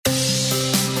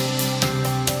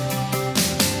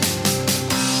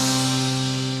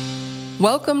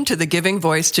Welcome to the Giving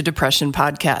Voice to Depression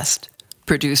podcast,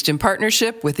 produced in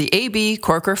partnership with the A.B.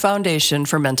 Corker Foundation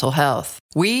for Mental Health.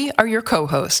 We are your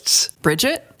co-hosts,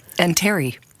 Bridget and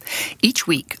Terry. Each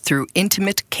week, through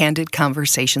intimate, candid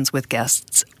conversations with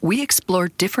guests, we explore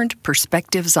different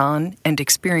perspectives on and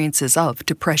experiences of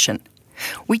depression.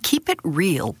 We keep it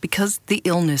real because the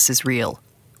illness is real.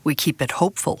 We keep it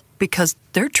hopeful because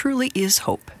there truly is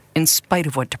hope, in spite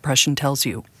of what depression tells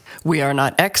you. We are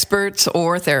not experts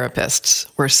or therapists.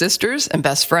 We're sisters and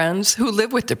best friends who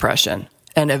live with depression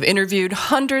and have interviewed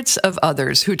hundreds of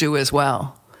others who do as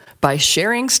well. By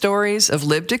sharing stories of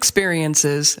lived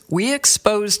experiences, we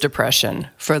expose depression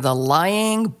for the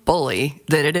lying bully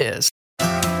that it is.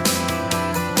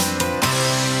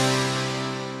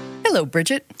 Hello,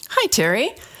 Bridget. Hi, Terry.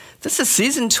 This is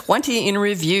season 20 in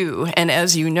review, and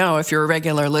as you know, if you're a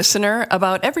regular listener,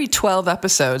 about every 12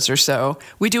 episodes or so,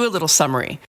 we do a little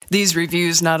summary. These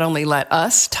reviews not only let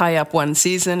us tie up one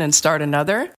season and start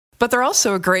another, but they're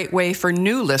also a great way for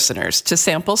new listeners to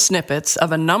sample snippets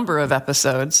of a number of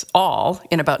episodes, all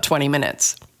in about 20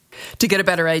 minutes, to get a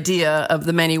better idea of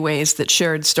the many ways that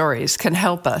shared stories can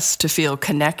help us to feel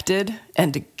connected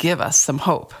and to give us some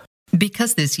hope.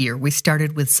 Because this year we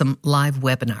started with some live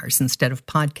webinars instead of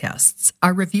podcasts,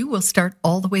 our review will start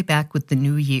all the way back with the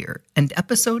new year and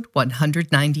episode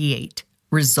 198,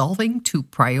 Resolving to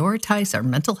Prioritize Our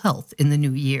Mental Health in the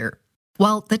New Year.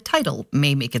 While the title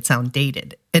may make it sound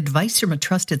dated, advice from a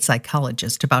trusted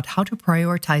psychologist about how to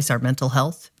prioritize our mental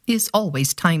health is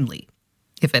always timely.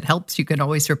 If it helps, you can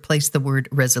always replace the word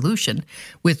resolution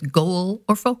with goal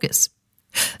or focus.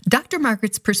 Dr.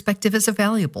 Margaret's perspective is a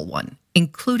valuable one,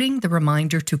 including the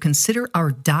reminder to consider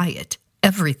our diet,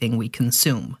 everything we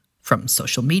consume, from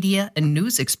social media and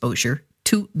news exposure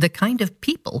to the kind of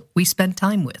people we spend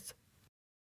time with.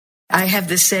 I have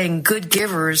this saying, good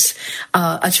givers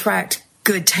attract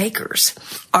good takers.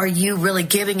 Are you really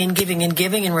giving and giving and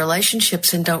giving in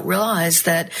relationships and don't realize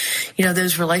that,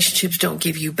 those relationships don't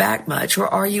give you back much? Or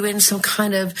are you in some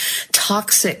kind of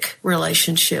toxic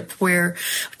relationship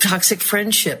toxic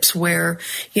friendships where,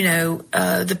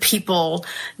 the people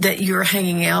that you're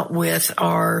hanging out with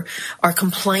are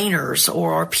complainers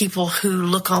or are people who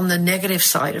look on the negative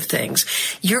side of things?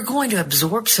 You're going to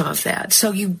absorb some of that.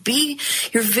 So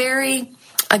you're very,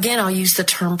 again, I'll use the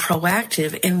term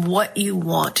proactive in what you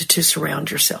want to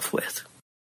surround yourself with.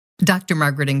 Dr.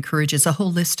 Margaret encourages a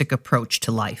holistic approach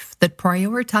to life that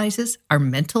prioritizes our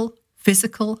mental,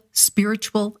 physical,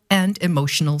 spiritual, and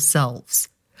emotional selves.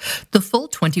 The full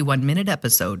 21-minute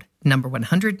episode, number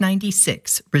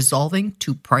 196, Resolving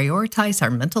to Prioritize Our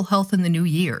Mental Health in the New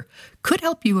Year, could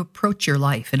help you approach your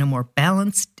life in a more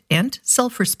balanced and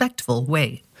self-respectful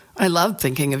way. I love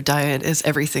thinking of diet as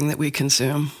everything that we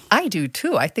consume. I do,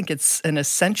 too. I think it's an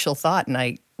essential thought, and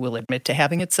I will admit to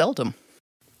having it seldom.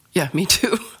 Yeah, me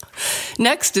too.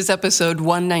 Next is episode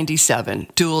 197,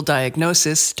 Dual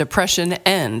Diagnosis, Depression,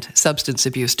 and Substance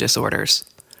Abuse Disorders.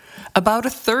 About a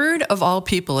third of all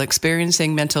people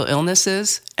experiencing mental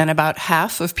illnesses and about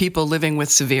half of people living with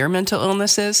severe mental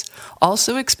illnesses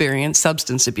also experience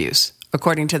substance abuse,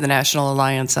 according to the National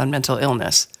Alliance on Mental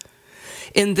Illness.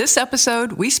 In this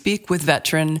episode, we speak with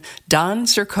veteran Don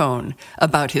Zircone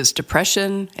about his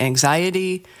depression,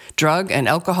 anxiety, drug and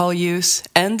alcohol use,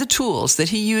 and the tools that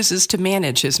he uses to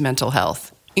manage his mental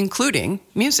health, including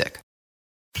music.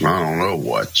 I don't know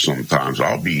what. Sometimes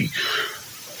I'll be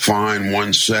fine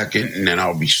 1 second, and then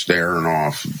I'll be staring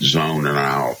off, zoning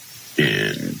out,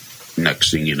 and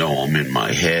next thing you know, I'm in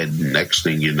my head. Next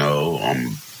thing you know,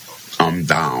 I'm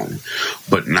down.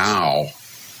 But now,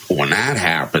 when that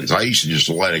happens, I used to just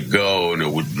let it go, and it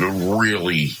would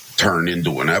really turn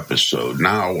into an episode.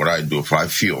 Now, what I do, if I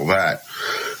feel that,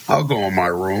 I'll go in my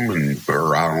room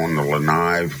or out on the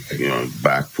lanai,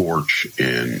 back porch,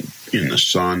 and in the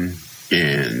sun,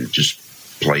 and just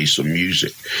play some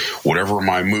music. Whatever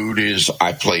my mood is,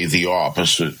 I play the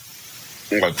opposite.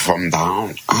 Like if I'm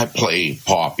down, I play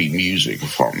poppy music.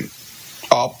 If I'm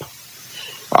up,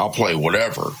 I'll play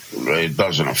whatever. It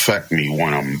doesn't affect me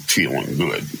when I'm feeling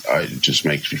good. It just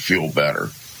makes me feel better.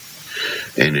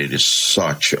 And it is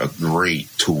such a great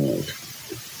tool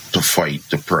to fight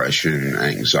depression,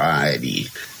 anxiety,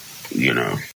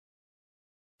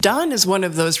 Don is one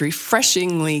of those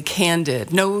refreshingly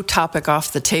candid, no topic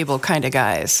off the table kind of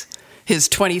guys. His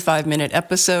 25-minute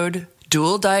episode,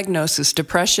 Dual Diagnosis,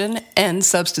 Depression, and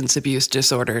Substance Abuse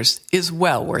Disorders, is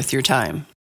well worth your time.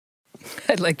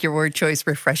 I like your word choice,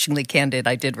 refreshingly candid.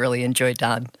 I did really enjoy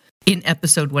Don. In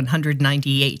episode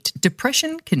 198,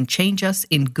 Depression Can Change Us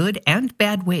in Good and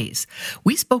Bad Ways,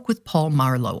 we spoke with Paul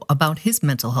Marlowe about his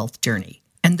mental health journey,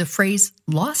 and the phrase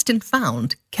lost and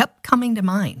found kept coming to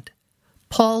mind.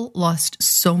 Paul lost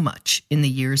so much in the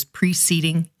years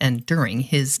preceding and during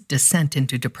his descent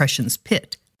into depression's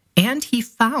pit, and he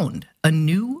found a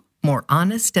new, more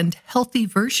honest and healthy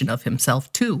version of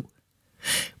himself too.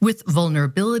 With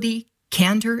vulnerability,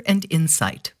 candor, and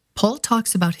insight, Paul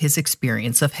talks about his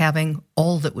experience of having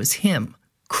all that was him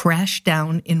crash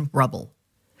down in rubble.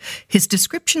 His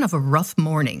description of a rough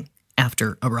morning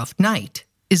after a rough night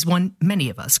is one many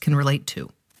of us can relate to.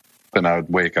 And I would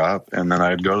wake up and then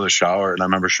I'd go to the shower, and I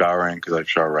remember showering because I'd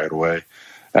shower right away,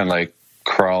 and like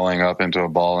crawling up into a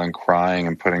ball and crying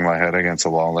and putting my head against the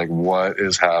wall, like, what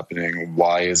is happening?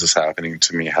 Why is this happening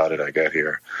to me? How did I get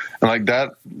here? And like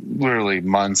that, literally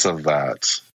months of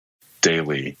that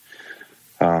daily.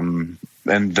 And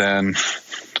then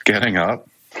getting up,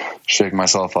 shake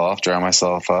myself off, dry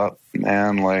myself up,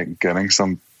 and like getting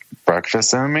some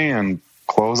breakfast in me and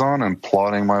clothes on and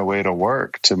plodding my way to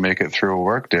work to make it through a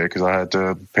work day because I had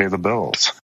to pay the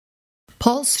bills.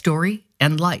 Paul's story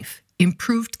and life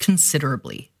improved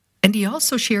considerably, and he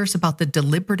also shares about the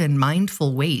deliberate and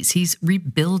mindful ways he's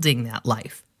rebuilding that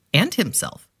life and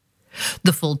himself.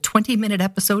 The full 20-minute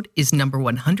episode is number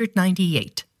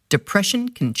 198. Depression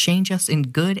can change us in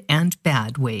good and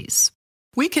bad ways.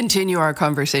 We continue our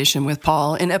conversation with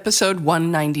Paul in episode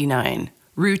 199,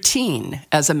 Routine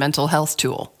as a Mental Health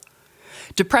Tool.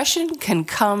 Depression can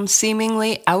come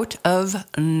seemingly out of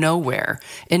nowhere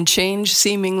and change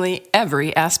seemingly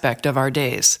every aspect of our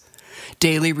days.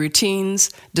 Daily routines,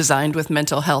 designed with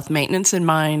mental health maintenance in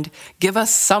mind, give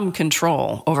us some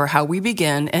control over how we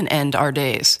begin and end our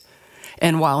days.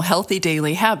 And while healthy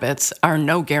daily habits are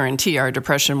no guarantee our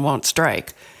depression won't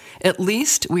strike, at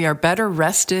least we are better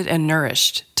rested and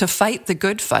nourished to fight the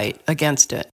good fight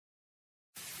against it.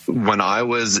 When I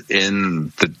was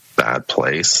in the bad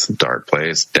place, dark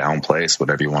place, down place,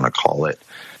 whatever you want to call it,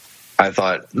 I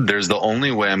thought there's the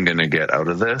only way I'm going to get out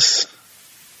of this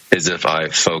is if I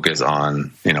focus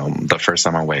on, the first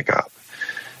time I wake up.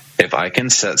 If I can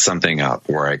set something up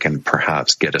where I can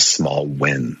perhaps get a small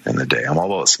win in the day, I'm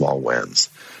all about small wins,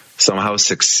 somehow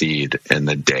succeed in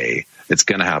the day, it's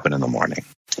going to happen in the morning.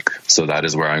 So that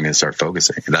is where I'm going to start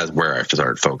focusing. That's where I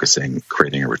started focusing,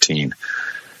 creating a routine.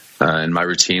 And my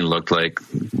routine looked like,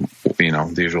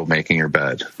 the usual making your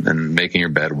bed. And making your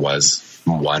bed was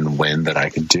one win that I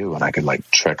could do. And I could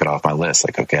check it off my list.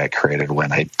 Like, okay, I created a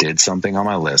win. I did something on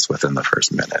my list within the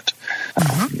first minute.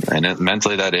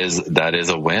 Mentally, that is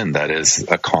a win. That is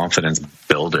a confidence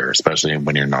builder, especially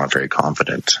when you're not very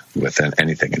confident within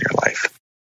anything in your life.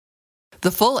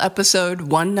 The full episode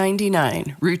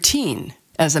 199, Routine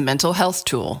as a Mental Health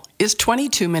Tool, is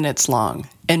 22 minutes long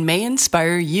and may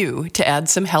inspire you to add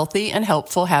some healthy and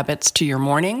helpful habits to your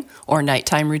morning or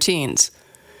nighttime routines.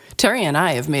 Terry and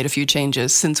I have made a few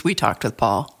changes since we talked with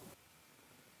Paul.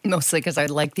 Mostly because I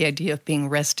like the idea of being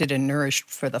rested and nourished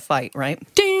for the fight, right?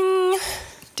 Ding!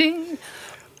 Ding!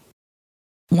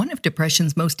 One of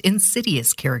depression's most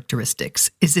insidious characteristics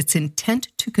is its intent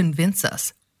to convince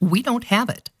us we don't have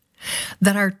it,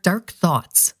 that our dark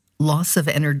thoughts, loss of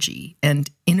energy,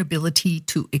 and inability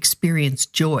to experience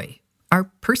joy are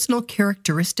personal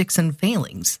characteristics and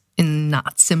failings and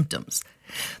not symptoms,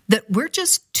 that we're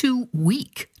just too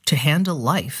weak to handle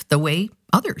life the way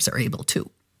others are able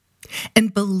to.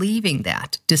 And believing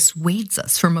that dissuades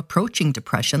us from approaching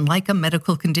depression like a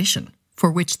medical condition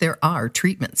for which there are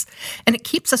treatments. And it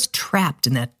keeps us trapped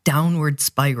in that downward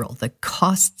spiral that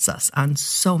costs us on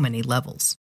so many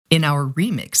levels. In our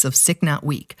remix of Sick Not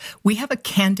Weak, we have a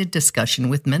candid discussion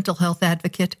with mental health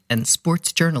advocate and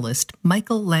sports journalist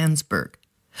Michael Landsberg.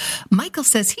 Michael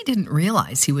says he didn't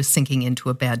realize he was sinking into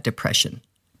a bad depression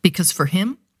because for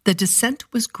him, the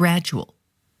descent was gradual.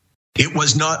 It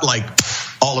was not like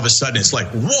all of a sudden it's like,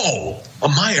 whoa,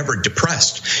 am I ever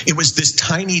depressed? It was this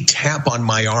tiny tap on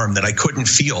my arm that I couldn't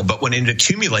feel. But when it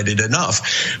accumulated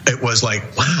enough, it was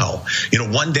like, wow.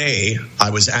 One day I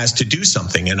was asked to do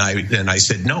something and I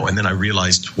said no. And then I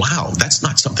realized, wow, that's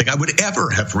not something I would ever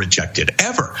have rejected,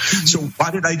 ever. So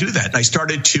why did I do that? And I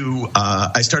started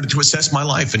to assess my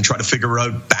life and try to figure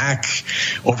out back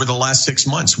over the last 6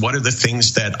 months, what are the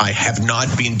things that I have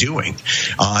not been doing?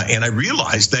 And I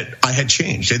realized that I had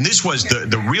changed. And this was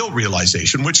the real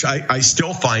realization, which I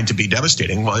still find to be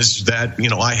devastating, was that,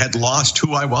 I had lost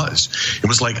who I was. It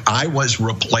was like I was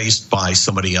replaced by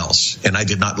somebody else. And I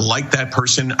did not like that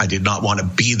person. I did not want to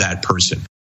be that person.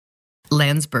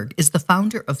 Landsberg is the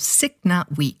founder of Sick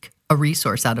Not Weak, a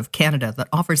resource out of Canada that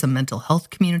offers a mental health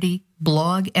community,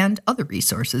 blog, and other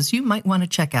resources you might want to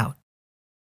check out.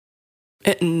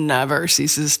 It never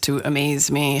ceases to amaze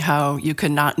me how you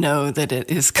could not know that it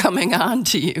is coming on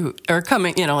to you or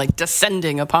coming,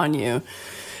 descending upon you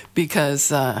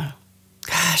because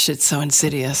Gosh, it's so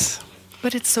insidious.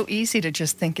 But it's so easy to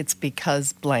just think it's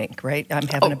because blank, right? I'm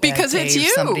having a bad because day, it's or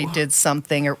you. somebody did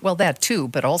something, or well, that too,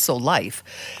 but also life.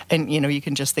 And, you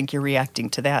can just think you're reacting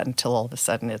to that until all of a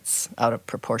sudden it's out of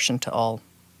proportion to all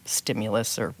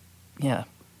stimulus or, yeah.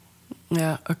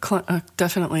 Yeah,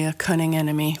 definitely a cunning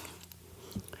enemy.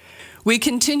 We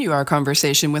continue our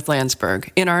conversation with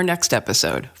Landsberg in our next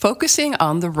episode, focusing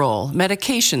on the role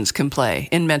medications can play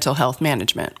in mental health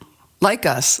management. Like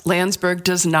us, Landsberg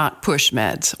does not push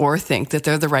meds or think that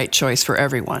they're the right choice for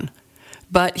everyone.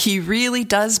 But he really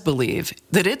does believe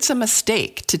that it's a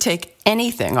mistake to take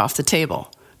anything off the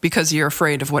table because you're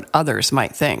afraid of what others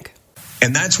might think.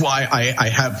 And that's why I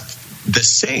have the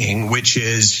saying, which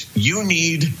is you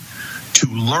need to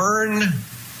learn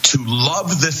to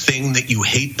love the thing that you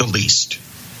hate the least.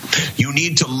 You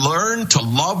need to learn to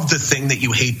love the thing that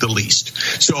you hate the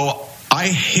least. So I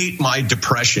hate my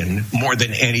depression more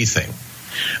than anything.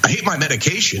 I hate my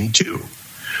medication too,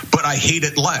 but I hate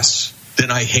it less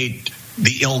than I hate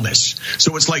the illness.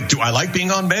 So it's like, do I like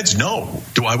being on meds? No.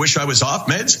 Do I wish I was off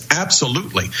meds?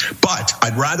 Absolutely. But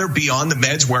I'd rather be on the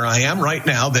meds where I am right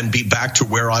now than be back to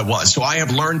where I was. So I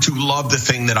have learned to love the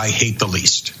thing that I hate the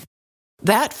least.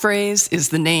 That phrase is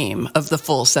the name of the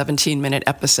full 17-minute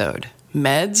episode,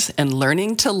 Meds and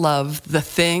Learning to Love the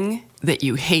Thing That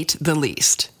You Hate the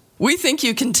Least. We think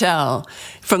you can tell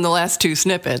from the last two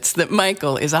snippets that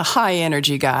Michael is a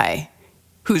high-energy guy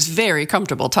who's very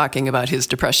comfortable talking about his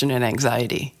depression and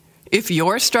anxiety. If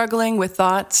you're struggling with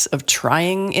thoughts of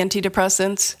trying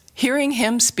antidepressants, hearing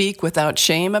him speak without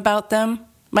shame about them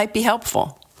might be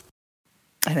helpful.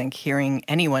 I think hearing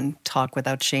anyone talk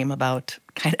without shame about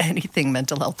kind of anything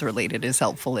mental health related is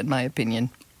helpful, in my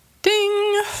opinion.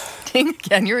 Ding! Ding,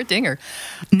 and you're a dinger.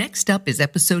 Next up is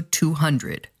episode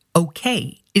 200.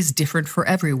 Okay is different for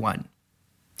everyone.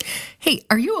 Hey,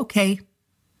 are you okay?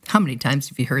 How many times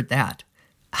have you heard that?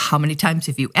 How many times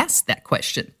have you asked that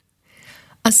question?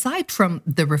 Aside from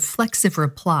the reflexive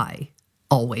reply,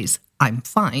 always, I'm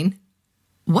fine,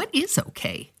 what is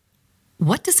okay?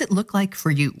 What does it look like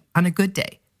for you on a good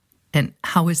day? And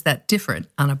how is that different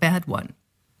on a bad one?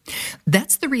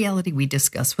 That's the reality we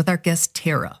discuss with our guest,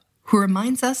 Tara, who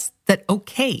reminds us that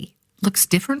okay looks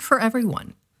different for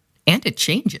everyone, and it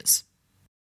changes.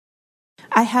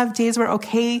 I have days where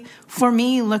okay for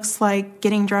me looks like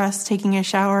getting dressed, taking a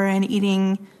shower, and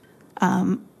eating.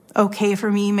 Okay for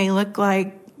me may look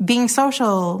like being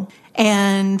social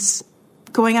and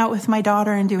going out with my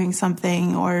daughter and doing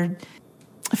something, or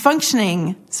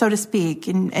functioning, so to speak,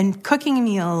 and cooking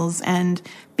meals and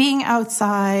being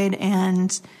outside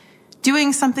and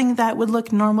doing something that would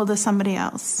look normal to somebody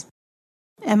else.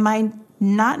 And my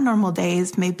not normal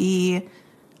days may be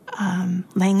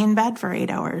laying in bed for 8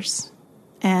 hours.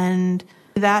 And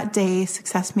that day,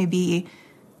 success may be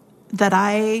that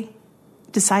I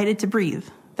decided to breathe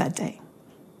that day,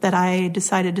 that I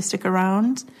decided to stick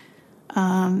around.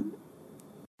 And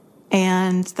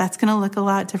that's going to look a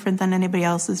lot different than anybody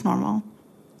else's normal,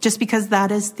 just because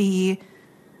that is the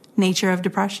nature of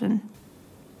depression.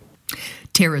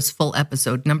 Tara's full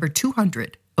episode, number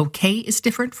 200, Okay is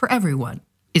Different for Everyone,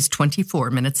 is 24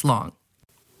 minutes long.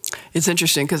 It's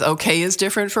interesting because okay is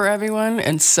different for everyone,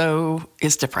 and so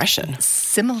is depression.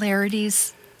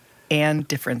 Similarities and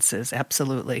differences,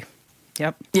 absolutely.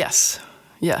 Yep. Yes.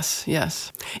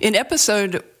 In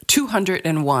episode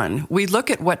 201, we look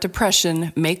at what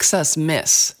depression makes us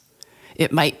miss.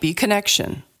 It might be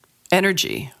connection,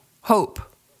 energy, hope,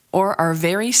 or our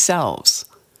very selves.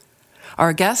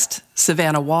 Our guest,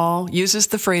 Savannah Wall, uses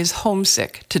the phrase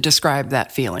homesick to describe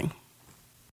that feeling.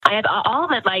 I had all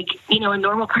that, a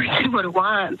normal person would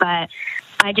want, but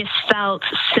I just felt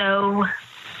so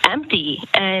empty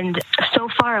and so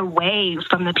far away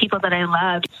from the people that I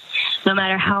loved. No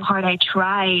matter how hard I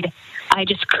tried, I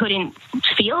just couldn't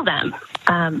feel them.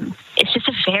 It's just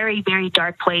a very, very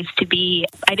dark place to be.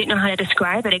 I didn't know how to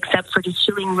describe it except for just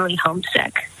feeling really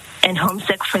homesick. And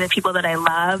homesick for the people that I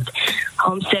loved,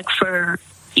 homesick for,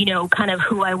 kind of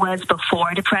who I was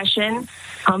before depression,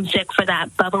 homesick for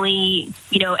that bubbly,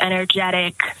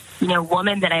 energetic,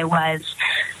 woman that I was.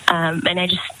 And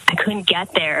I couldn't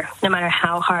get there no matter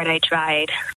how hard I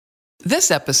tried.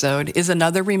 This episode is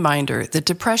another reminder that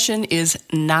depression is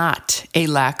not a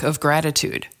lack of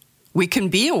gratitude. We can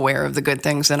be aware of the good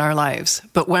things in our lives,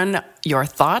 but when your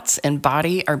thoughts and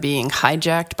body are being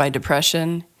hijacked by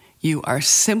depression, you are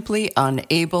simply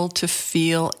unable to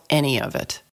feel any of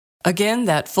it. Again,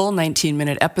 that full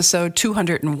 19-minute episode,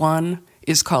 201,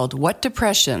 is called What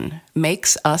Depression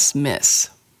Makes Us Miss.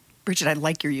 Bridget, I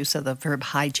like your use of the verb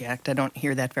hijacked. I don't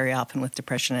hear that very often with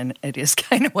depression, and it is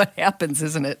kind of what happens,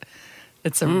 isn't it?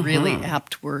 It's a really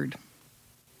apt word.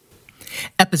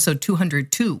 Episode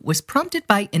 202 was prompted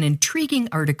by an intriguing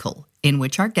article in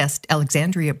which our guest,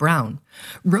 Alexandria Brown,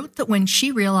 wrote that when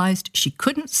she realized she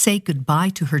couldn't say goodbye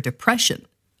to her depression,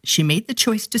 she made the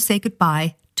choice to say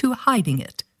goodbye to hiding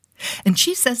it. And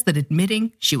she says that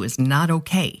admitting she was not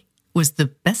okay was the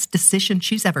best decision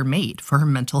she's ever made for her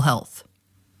mental health.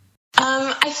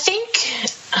 I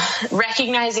think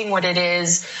recognizing what it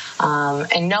is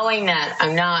and knowing that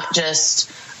I'm not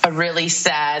just a really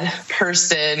sad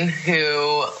person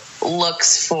who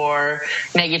looks for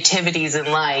negativities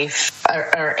in life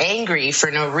or angry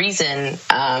for no reason,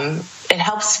 it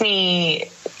helps me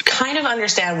kind of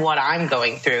understand what I'm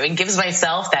going through and gives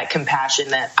myself that compassion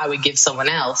that I would give someone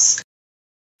else.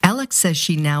 Alex says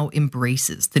she now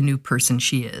embraces the new person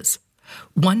she is,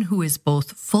 one who is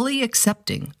both fully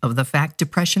accepting of the fact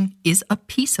depression is a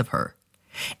piece of her,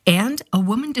 and a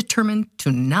woman determined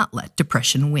to not let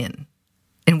depression win.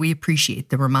 And we appreciate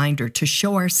the reminder to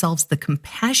show ourselves the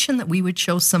compassion that we would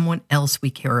show someone else we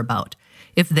care about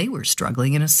if they were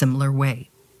struggling in a similar way.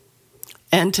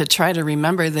 And to try to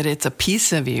remember that it's a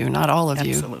piece of you, not all of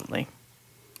you. Absolutely.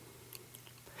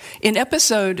 In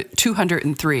episode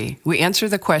 203, we answer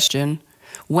the question,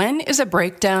 when is a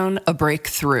breakdown a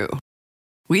breakthrough?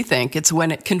 We think it's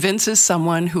when it convinces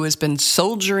someone who has been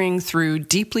soldiering through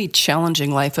deeply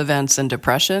challenging life events and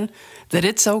depression that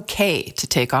it's okay to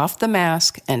take off the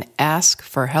mask and ask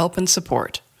for help and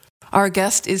support. Our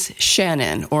guest is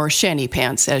Shannon, or Shanny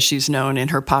Pants, as she's known in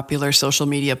her popular social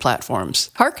media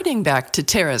platforms. Harkening back to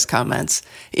Tara's comments,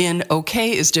 in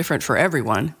Okay is Different for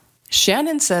Everyone,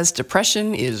 Shannon says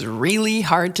depression is really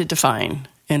hard to define,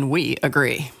 and we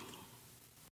agree.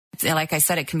 Like I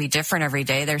said, it can be different every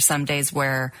day. There's some days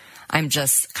where I'm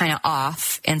just kind of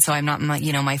off, and so I'm not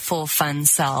my full fun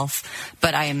self,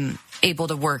 but I'm able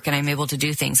to work and I'm able to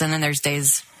do things. And then there's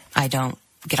days I don't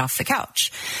get off the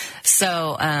couch.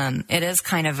 So it is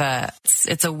kind of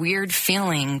it's a weird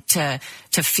feeling to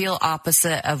feel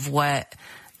opposite of what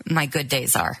my good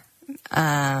days are.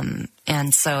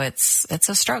 And so it's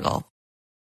a struggle.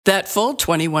 That full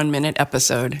 21-minute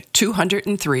episode,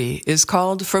 203, is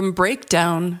called From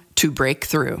Breakdown to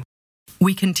Breakthrough.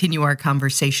 We continue our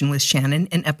conversation with Shannon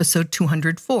in episode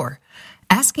 204,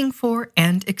 Asking for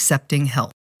and Accepting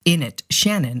Help. In it,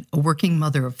 Shannon, a working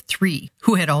mother of 3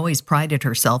 who had always prided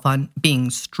herself on being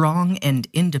strong and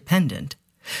independent,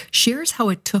 shares how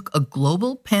it took a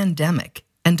global pandemic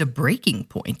and a breaking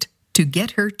point to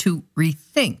get her to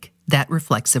rethink that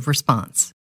reflexive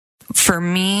response. For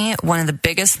me, one of the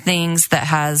biggest things that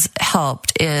has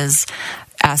helped is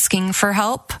asking for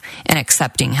help and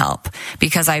accepting help,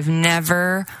 because I've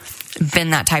never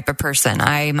been that type of person.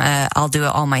 I'll do it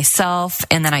all myself,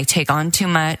 and then I take on too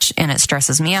much and it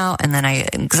stresses me out, and then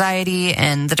anxiety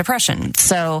and the depression.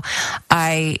 So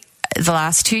the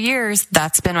last 2 years,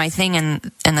 that's been my thing.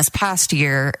 And this past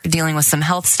year, dealing with some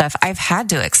health stuff, I've had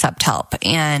to accept help.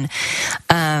 And,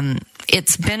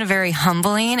 it's been very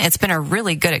humbling. It's been a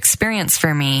really good experience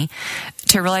for me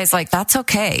to realize, like, that's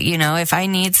okay. If I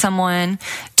need someone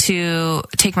to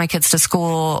take my kids to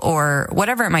school or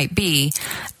whatever it might be,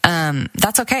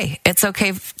 that's okay. It's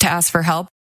okay to ask for help.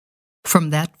 From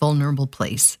that vulnerable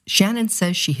place, Shannon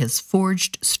says she has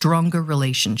forged stronger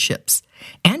relationships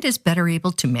and is better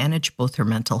able to manage both her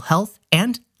mental health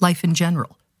and life in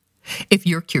general. If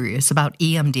you're curious about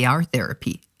EMDR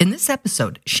therapy, in this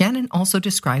episode, Shannon also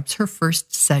describes her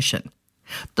first session.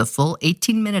 The full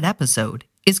 18-minute episode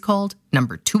is called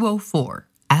number 204,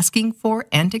 Asking for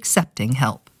and Accepting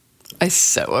Help. I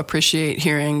so appreciate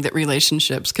hearing that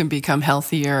relationships can become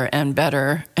healthier and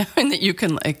better, and that you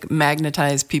can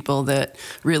magnetize people that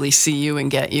really see you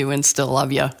and get you and still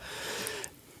love you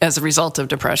as a result of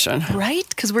depression. Right?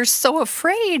 Because we're so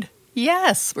afraid.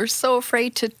 Yes, we're so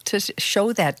afraid to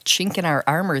show that chink in our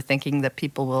armor, thinking that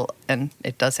people will, and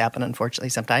it does happen unfortunately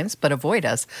sometimes, but avoid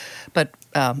us. But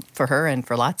for her and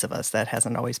for lots of us, that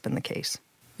hasn't always been the case.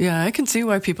 Yeah, I can see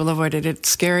why people avoid it. It's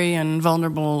scary and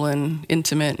vulnerable and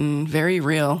intimate and very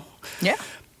real. Yeah.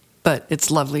 But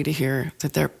it's lovely to hear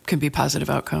that there can be positive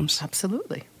outcomes.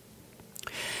 Absolutely.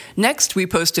 Next, we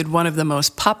posted one of the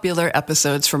most popular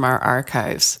episodes from our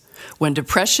archives, When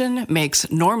Depression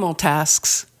Makes Normal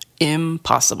Tasks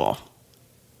Impossible.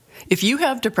 If you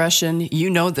have depression,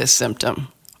 you know this symptom.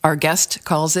 Our guest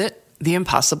calls it the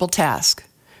impossible task.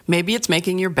 Maybe it's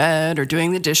making your bed or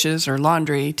doing the dishes or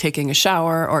laundry, taking a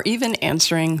shower, or even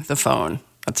answering the phone.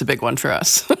 That's a big one for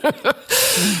us.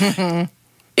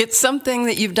 It's something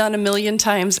that you've done a million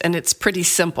times and it's pretty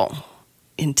simple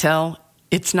until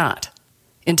it's not.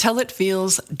 Until it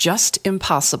feels just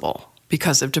impossible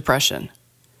because of depression.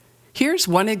 Here's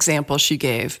one example she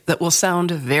gave that will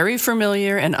sound very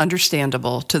familiar and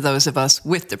understandable to those of us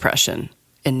with depression,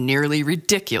 and nearly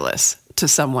ridiculous to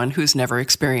someone who's never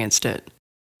experienced it.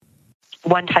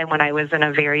 One time when I was in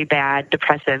a very bad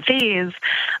depressive phase,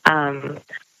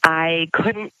 I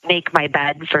couldn't make my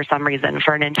bed for some reason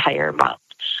for an entire month.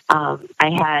 I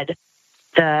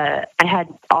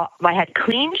had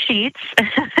clean sheets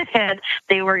and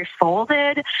they were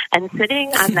folded and sitting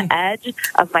on the edge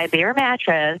of my bare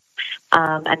mattress,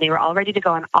 and they were all ready to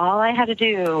go, and all I had to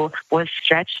do was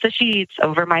stretch the sheets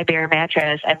over my bare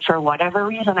mattress, and for whatever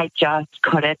reason I just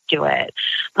couldn't do it.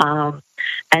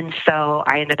 And so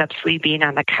I ended up sleeping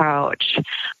on the couch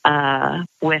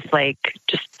with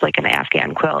just an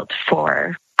Afghan quilt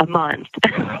for a month.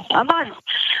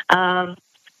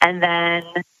 And then,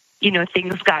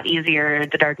 things got easier.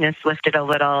 The darkness lifted a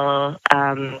little.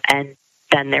 And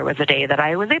then there was a day that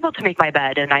I was able to make my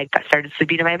bed, and I started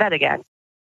sleeping in my bed again.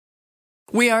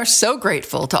 We are so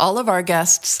grateful to all of our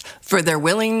guests for their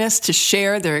willingness to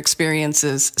share their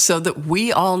experiences so that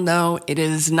we all know it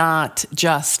is not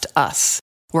just us.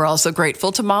 We're also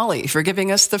grateful to Molly for giving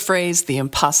us the phrase, the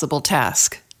impossible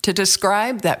task, to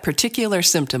describe that particular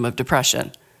symptom of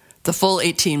depression. The full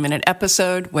 18-minute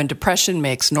episode, When Depression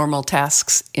Makes Normal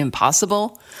Tasks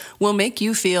Impossible, will make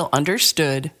you feel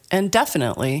understood and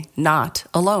definitely not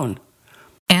alone.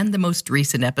 And the most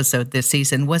recent episode this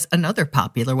season was another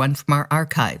popular one from our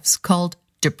archives called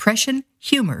Depression,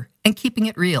 Humor, and Keeping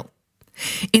It Real.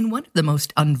 In one of the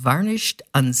most unvarnished,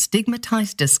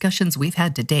 unstigmatized discussions we've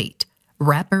had to date,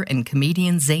 rapper and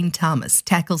comedian Zane Thomas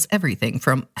tackles everything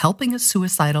from helping a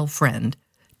suicidal friend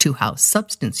to how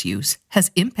substance use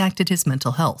has impacted his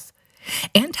mental health,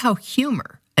 and how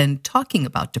humor and talking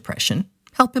about depression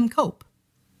help him cope.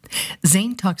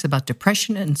 Zane talks about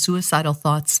depression and suicidal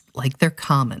thoughts like they're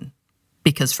common,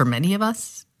 because for many of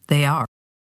us, they are.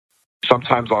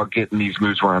 Sometimes I'll get in these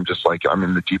moods where I'm just like, I'm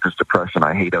in the deepest depression.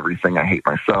 I hate everything. I hate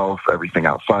myself, everything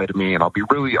outside of me, and I'll be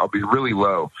really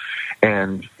low.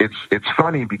 And it's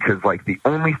funny because the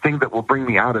only thing that will bring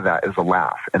me out of that is a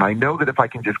laugh. And I know that if I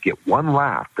can just get one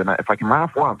laugh, then if I can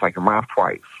laugh once, I can laugh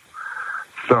twice.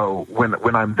 So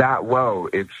when I'm that low,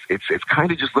 it's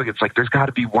kind of just it's like there's got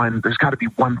to be one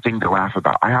thing to laugh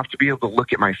about. I have to be able to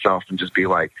look at myself and just be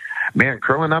like, man,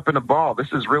 curling up in a ball,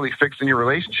 this is really fixing your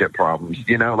relationship problems.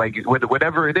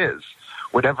 Whatever it is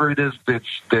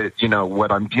that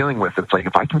what I'm dealing with. It's like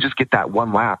if I can just get that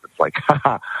one laugh, it's like,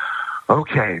 haha.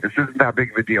 Okay, this isn't that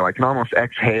big of a deal. I can almost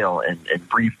exhale and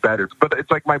breathe better. But it's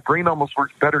like my brain almost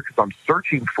works better because I'm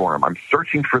searching for them. I'm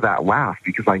searching for that laugh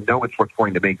because I know it's what's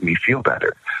going to make me feel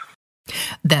better.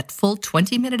 That full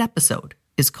 20-minute episode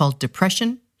is called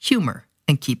Depression, Humor,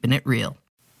 and Keeping It Real.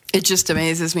 It just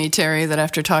amazes me, Terry, that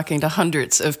after talking to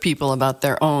hundreds of people about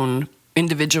their own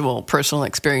individual personal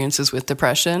experiences with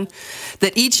depression,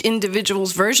 that each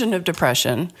individual's version of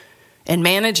depression and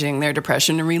managing their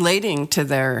depression and relating to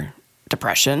their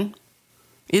depression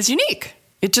is unique.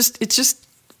 It's just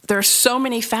there are so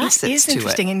many facets to it. It is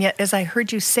interesting, and yet as I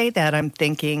heard you say that, I'm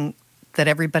thinking that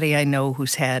everybody I know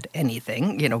who's had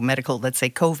anything, medical, let's say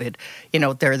COVID,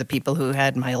 there are the people who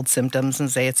had mild symptoms and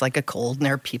say it's like a cold, and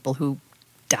there are people who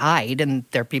died, and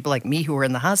there are people like me who are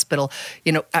in the hospital.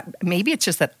 Maybe it's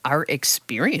just that our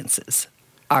experiences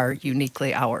are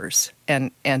uniquely ours,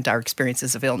 and our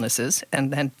experiences of illnesses,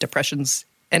 and then depression's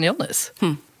an illness.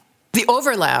 The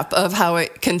overlap of how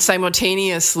it can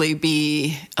simultaneously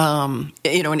be, an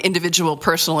individual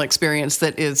personal experience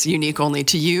that is unique only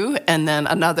to you, and then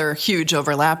another huge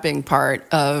overlapping part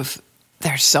of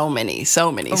there's so many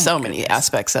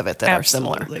aspects of it that are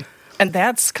similar. And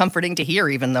that's comforting to hear,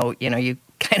 even though, you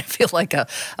kind of feel like a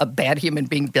bad human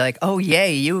being, be like, oh,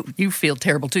 yay, you feel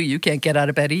terrible too. You can't get out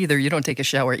of bed either. You don't take a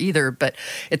shower either. But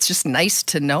it's just nice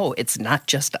to know it's not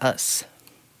just us.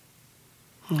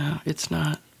 No, it's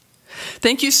not.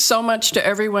 Thank you so much to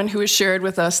everyone who has shared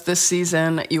with us this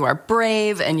season. You are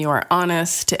brave and you are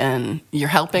honest and you're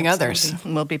helping others.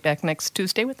 And we'll be back next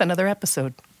Tuesday with another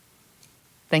episode.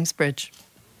 Thanks, Bridge.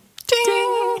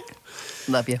 Ding!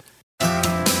 Love you.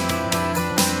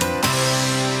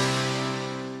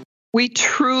 We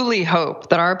truly hope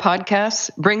that our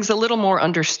podcast brings a little more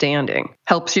understanding,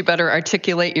 helps you better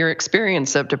articulate your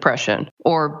experience of depression,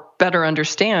 or better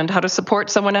understand how to support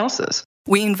someone else's.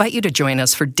 We invite you to join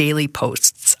us for daily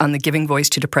posts on the Giving Voice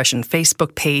to Depression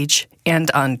Facebook page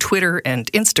and on Twitter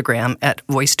and Instagram at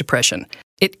Voice Depression.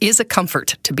 It is a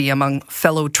comfort to be among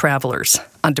fellow travelers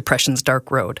on depression's dark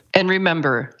road. And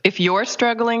remember, if you're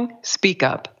struggling, speak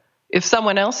up. If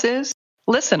someone else is,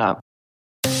 listen up.